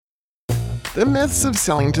The myths of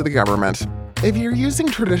selling to the government. If you're using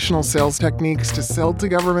traditional sales techniques to sell to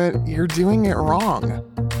government, you're doing it wrong.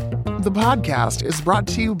 The podcast is brought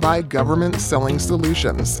to you by Government Selling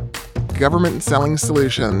Solutions. Government Selling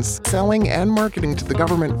Solutions, selling and marketing to the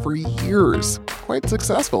government for years. Quite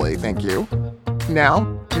successfully, thank you.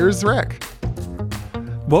 Now, here's Rick.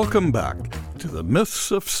 Welcome back to the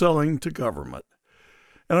myths of selling to government.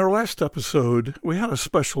 In our last episode, we had a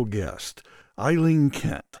special guest, Eileen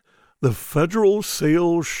Kent, the Federal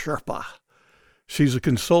Sales Sherpa. She's a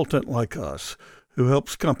consultant like us who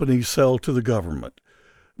helps companies sell to the government.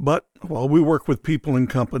 But while we work with people and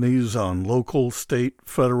companies on local, state,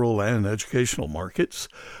 federal, and educational markets,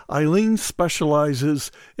 Eileen specializes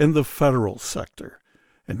in the federal sector.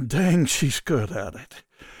 And dang, she's good at it.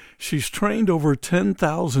 She's trained over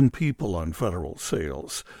 10,000 people on federal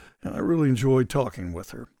sales, and I really enjoyed talking with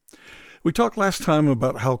her. We talked last time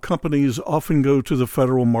about how companies often go to the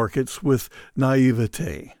federal markets with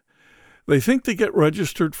naivete. They think they get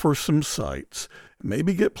registered for some sites,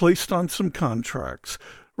 maybe get placed on some contracts,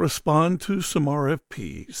 respond to some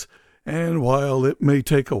RFPs, and while it may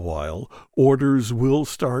take a while, orders will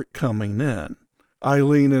start coming in.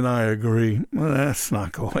 Eileen and I agree, that's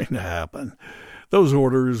not going to happen. Those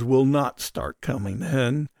orders will not start coming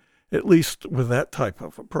in, at least with that type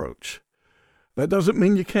of approach. That doesn't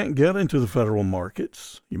mean you can't get into the federal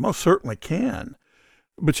markets. You most certainly can,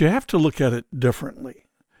 but you have to look at it differently.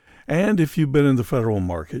 And if you've been in the federal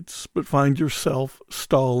markets but find yourself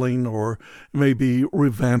stalling or maybe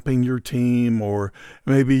revamping your team, or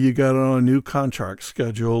maybe you got on a new contract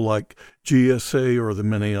schedule like GSA or the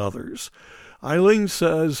many others, Eileen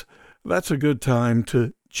says that's a good time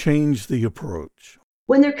to change the approach.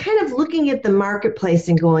 When they're kind of looking at the marketplace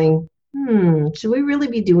and going, should we really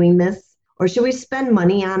be doing this? Or should we spend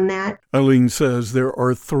money on that? Eileen says there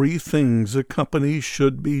are 3 things a company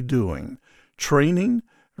should be doing: training,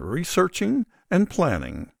 researching, and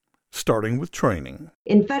planning, starting with training.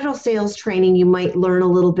 In federal sales training, you might learn a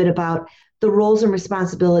little bit about the roles and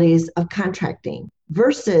responsibilities of contracting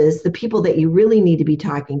versus the people that you really need to be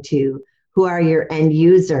talking to, who are your end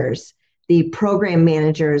users, the program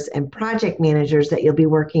managers and project managers that you'll be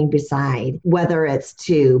working beside, whether it's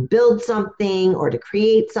to build something or to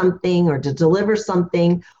create something or to deliver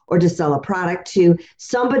something or to sell a product to.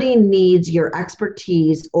 Somebody needs your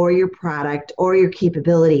expertise or your product or your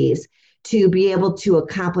capabilities to be able to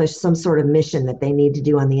accomplish some sort of mission that they need to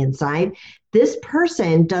do on the inside. This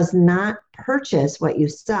person does not purchase what you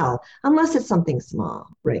sell unless it's something small,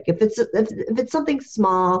 Rick. If it's something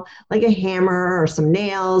small, like a hammer or some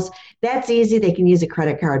nails, that's easy. They can use a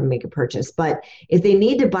credit card and make a purchase. But if they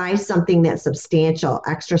need to buy something that's substantial,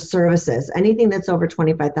 extra services, anything that's over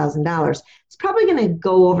 $25,000, it's probably going to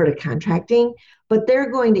go over to contracting, but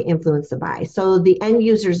they're going to influence the buy. So the end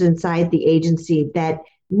users inside the agency that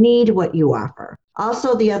need what you offer.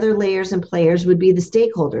 Also, the other layers and players would be the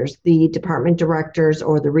stakeholders, the department directors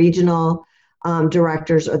or the regional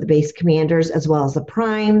directors or the base commanders, as well as the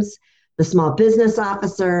primes, the small business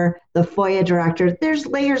officer, the FOIA director. There's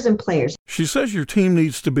layers and players. She says your team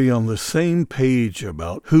needs to be on the same page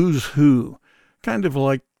about who's who, kind of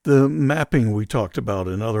like the mapping we talked about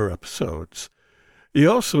in other episodes. You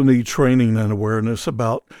also need training and awareness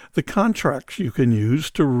about the contracts you can use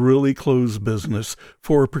to really close business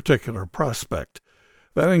for a particular prospect.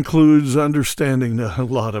 That includes understanding a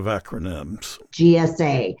lot of acronyms.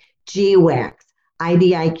 GSA, GWACs,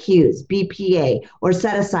 IDIQs, BPA, or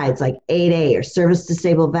set-asides like 8A or Service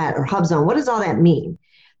Disabled Vet or HubZone. What does all that mean?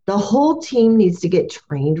 The whole team needs to get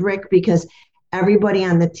trained, Rick, because everybody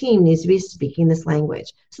on the team needs to be speaking this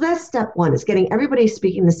language. So that's step 1, is getting everybody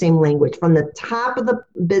speaking the same language from the top of the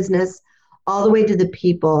business all the way to the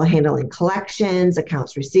people handling collections,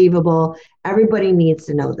 accounts receivable. Everybody needs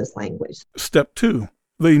to know this language. Step 2,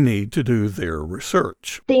 they need to do their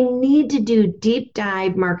research. They need to do deep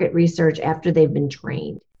dive market research after they've been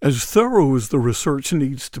trained. As thorough as the research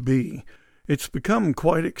needs to be, it's become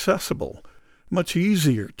quite accessible. Much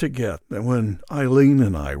easier to get than when Eileen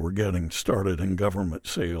and I were getting started in government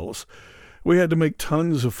sales. We had to make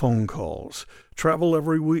tons of phone calls, travel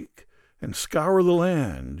every week, and scour the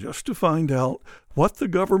land just to find out what the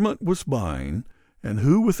government was buying and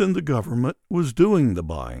who within the government was doing the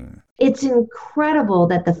buying. It's incredible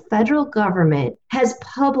that the federal government has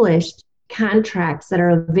published contracts that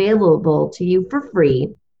are available to you for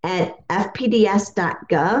free at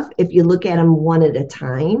fpds.gov if you look at them one at a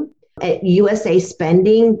time. At USA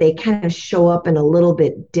Spending, they kind of show up in a little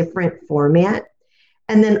bit different format.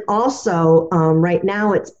 And then also, right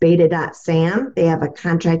now it's beta.sam. They have a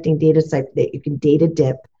contracting data site that you can data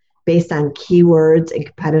dip based on keywords and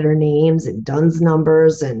competitor names and DUNS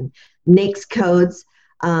numbers and NAICS codes,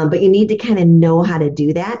 but you need to kind of know how to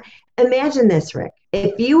do that. Imagine this, Rick.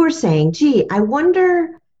 If you were saying, gee, I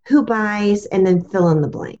wonder who buys, and then fill in the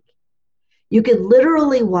blank. You could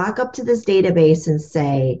literally walk up to this database and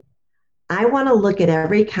say, I want to look at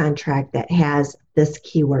every contract that has this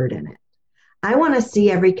keyword in it. I want to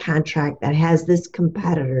see every contract that has this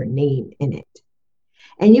competitor name in it.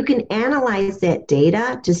 And you can analyze that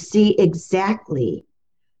data to see exactly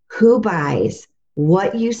who buys,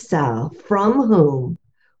 what you sell, from whom,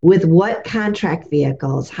 with what contract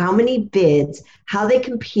vehicles, how many bids, how they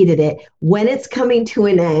competed it, when it's coming to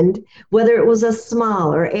an end, whether it was a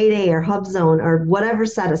small or 8A or HubZone or whatever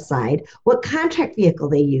set aside, what contract vehicle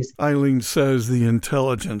they use. Eileen says the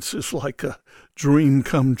intelligence is like a dream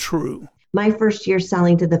come true. My first year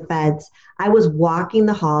selling to the feds, I was walking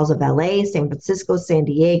the halls of LA, San Francisco, San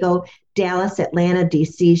Diego, Dallas, Atlanta,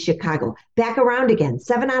 DC, Chicago, back around again,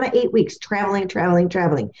 7 out of 8 weeks, traveling,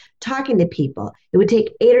 talking to people. It would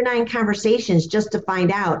take 8 or 9 conversations just to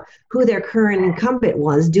find out who their current incumbent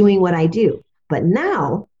was doing what I do. But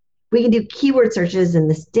now we can do keyword searches in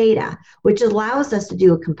this data, which allows us to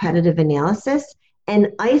do a competitive analysis and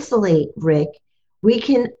isolate, Rick. We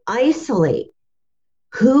can isolate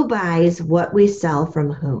who buys what we sell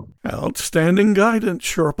from whom. Outstanding guidance,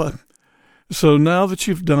 Sherpa. So now that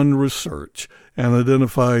you've done research and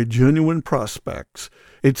identified genuine prospects,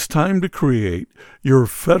 it's time to create your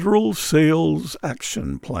federal sales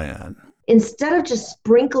action plan. Instead of just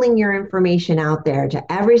sprinkling your information out there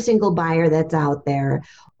to every single buyer that's out there,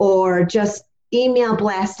 or just email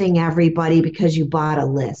blasting everybody because you bought a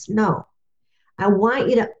list. No, I want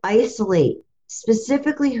you to isolate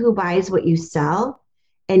specifically who buys what you sell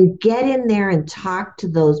and get in there and talk to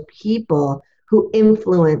those people who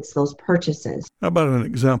influence those purchases. How about an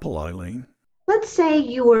example, Eileen? Let's say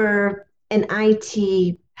you were an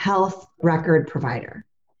IT health record provider,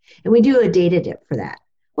 and we do a data dip for that.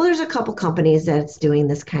 Well, there's a couple companies that's doing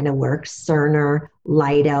this kind of work, Cerner,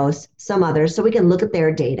 Leidos, some others, so we can look at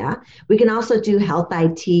their data. We can also do health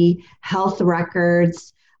IT, health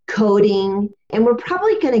records, coding, and we're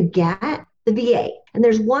probably going to get the VA. And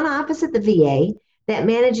there's one office at the VA that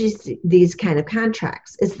manages these kind of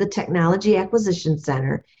contracts. It's the Technology Acquisition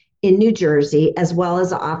Center in New Jersey, as well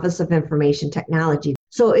as the Office of Information Technology.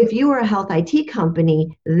 So if you were a health IT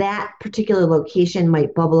company, that particular location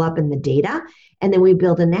might bubble up in the data, and then we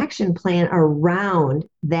build an action plan around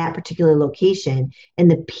that particular location and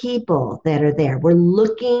the people that are there. We're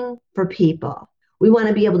looking for people. We want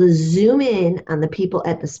to be able to zoom in on the people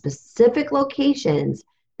at the specific locations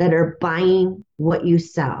that are buying what you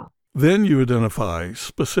sell. Then you identify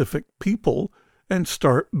specific people and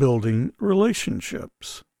start building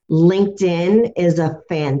relationships. LinkedIn is a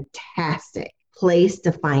fantastic place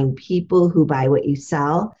to find people who buy what you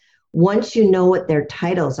sell once you know what their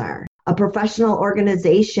titles are. A professional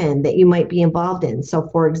organization that you might be involved in. So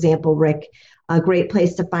for example, Rick, a great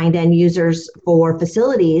place to find end users for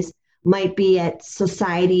facilities might be at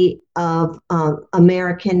Society of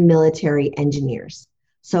American Military Engineers.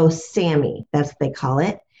 So SAMI, that's what they call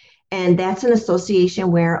it. And that's an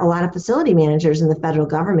association where a lot of facility managers in the federal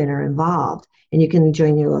government are involved, and you can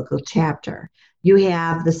join your local chapter. You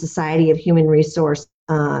have the Society of Human Resource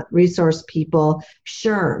People,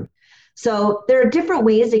 SHRM. So there are different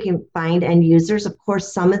ways they can find end users. Of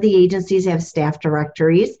course, some of the agencies have staff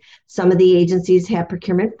directories. Some of the agencies have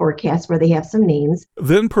procurement forecasts where they have some names.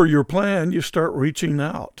 Then per your plan, you start reaching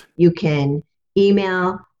out. You can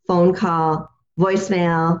email, phone call,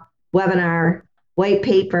 voicemail, webinar, white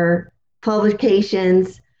paper,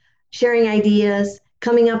 publications, sharing ideas,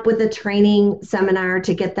 coming up with a training seminar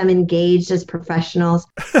to get them engaged as professionals.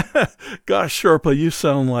 Gosh, Sherpa, you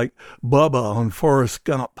sound like Bubba on Forrest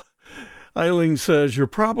Gump. Eileen says you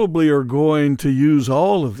probably are going to use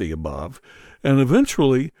all of the above, and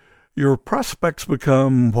eventually your prospects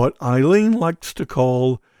become what Eileen likes to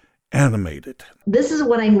call animated. This is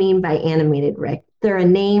what I mean by animated, Rick. They're a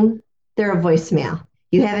name, they're a voicemail.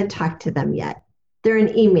 You haven't talked to them yet. They're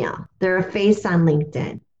an email. They're a face on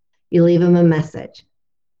LinkedIn. You leave them a message.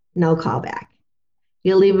 No callback.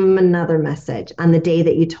 You leave them another message on the day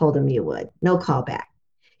that you told them you would. No callback.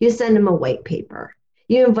 You send them a white paper.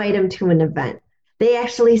 You invite them to an event. They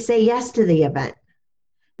actually say yes to the event.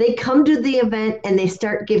 They come to the event and they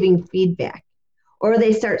start giving feedback, or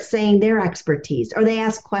they start saying their expertise, or they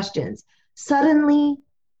ask questions. Suddenly,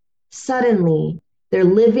 they're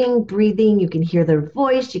living, breathing. You can hear their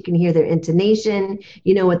voice. You can hear their intonation.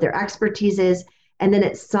 You know what their expertise is. And then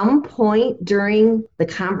at some point during the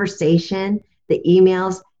conversation, the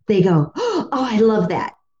emails, they go, oh, I love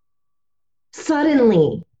that.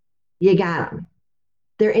 Suddenly, you got them.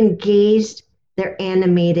 They're engaged. they're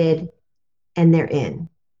animated, and they're in.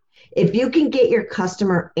 If you can get your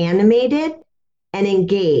customer animated and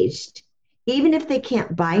engaged, even if they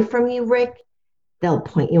can't buy from you, Rick, they'll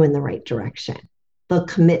point you in the right direction. They'll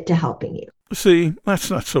commit to helping you. See, that's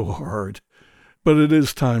not so hard, but it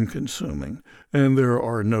is time consuming, and there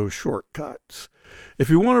are no shortcuts. If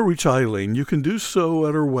you want to reach Eileen, you can do so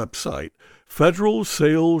at her website,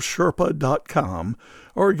 federalsalessherpa.com,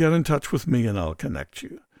 or get in touch with me and I'll connect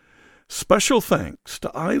you. Special thanks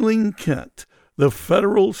to Eileen Kent, the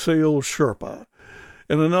Federal Sales Sherpa.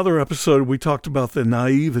 In another episode, we talked about the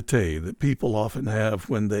naivete that people often have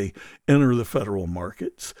when they enter the federal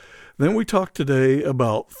markets. Then we talked today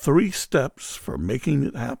about 3 steps for making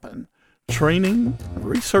it happen: training,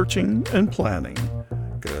 researching, and planning.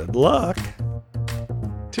 Good luck.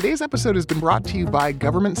 Today's episode has been brought to you by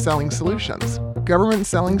Government Selling Solutions. Government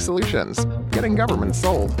Selling Solutions, getting government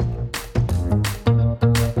sold.